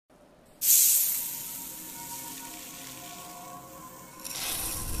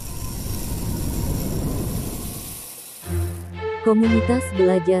Komunitas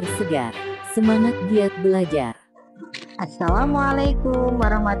belajar SEGAR, Semangat Giat Belajar. Assalamualaikum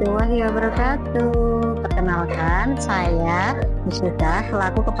warahmatullahi wabarakatuh. Perkenalkan, saya Ibu Muslikhah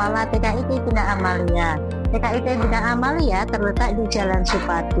selaku Kepala TK IT Bina Amalia. TK IT Bina Amalia terletak di Jalan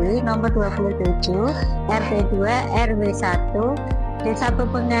Supati nomor 27, RT 2, RW 1, Desa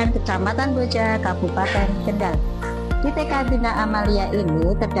Pepengan, Kecamatan Boja, Kabupaten Kendal. Di TK Bina Amalia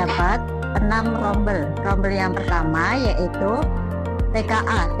ini terdapat 6 rombel. Rombel yang pertama yaitu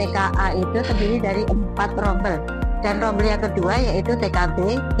TKA. TKA itu terdiri dari 4 rombel. Dan rombel yang kedua yaitu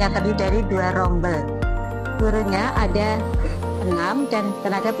TKB yang terdiri dari 2 rombel. Gurunya ada 6 dan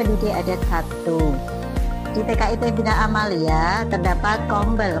tenaga pendidik ada 1. Di TK IT Bina Amalia terdapat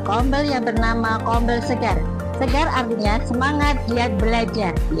kombel. Kombel yang bernama kombel SEGAR. SEGAR artinya Semangat Giat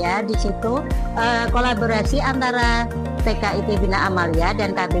Belajar. Ya, di situ kolaborasi antara TK IT Bina Amalia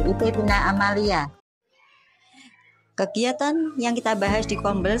dan KBIT Bina Amalia. Kegiatan yang kita bahas di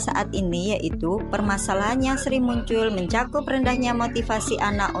Kombel saat ini yaitu permasalahan yang sering muncul mencakup rendahnya motivasi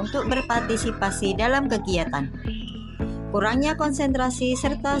anak untuk berpartisipasi dalam kegiatan, kurangnya konsentrasi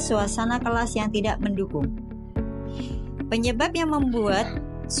serta suasana kelas yang tidak mendukung. Penyebab yang membuat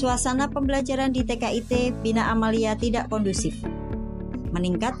suasana pembelajaran di TK IT Bina Amalia tidak kondusif.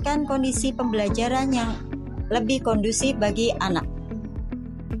 Meningkatkan kondisi pembelajaran yang lebih kondusif bagi anak.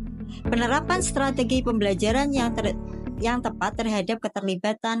 Penerapan strategi pembelajaran yang tepat terhadap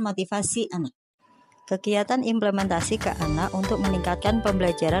keterlibatan motivasi anak. Kegiatan implementasi ke anak untuk meningkatkan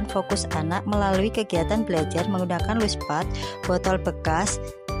pembelajaran fokus anak melalui kegiatan belajar menggunakan loose parts, botol bekas,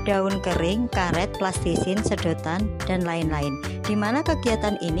 daun kering, karet, plastisin, sedotan, dan lain-lain. Di mana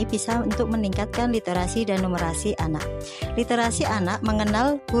kegiatan ini bisa untuk meningkatkan literasi dan numerasi anak. Literasi anak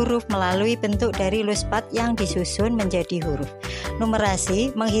mengenal huruf melalui bentuk dari loose parts yang disusun menjadi huruf.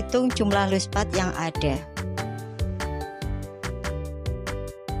 Numerasi menghitung jumlah loose parts yang ada.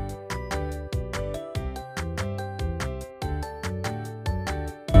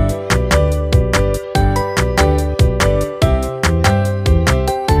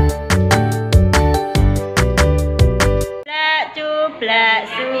 Cuplak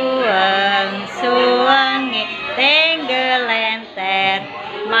suweng tenggelenter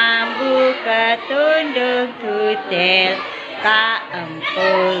mambu ketundung tudel ka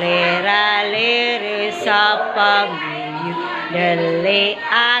empulera liru sapa guyu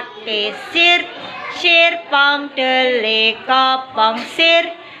delikake sir pong delik kopong sir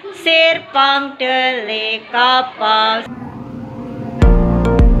pong delik kopong.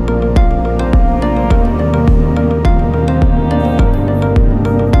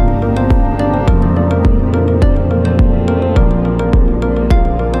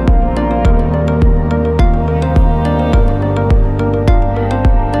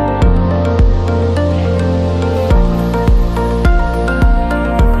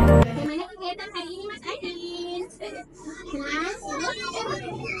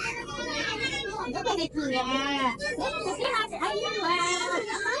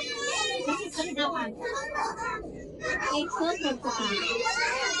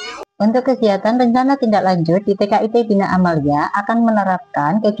 Untuk kegiatan rencana tindak lanjut di TK IT Bina Amalia akan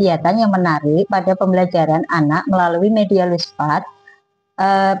menerapkan kegiatan yang menarik pada pembelajaran anak melalui media loose parts,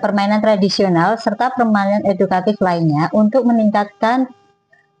 permainan tradisional, serta permainan edukatif lainnya untuk meningkatkan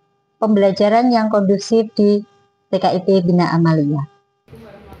pembelajaran yang kondusif di TK IT Bina Amalia.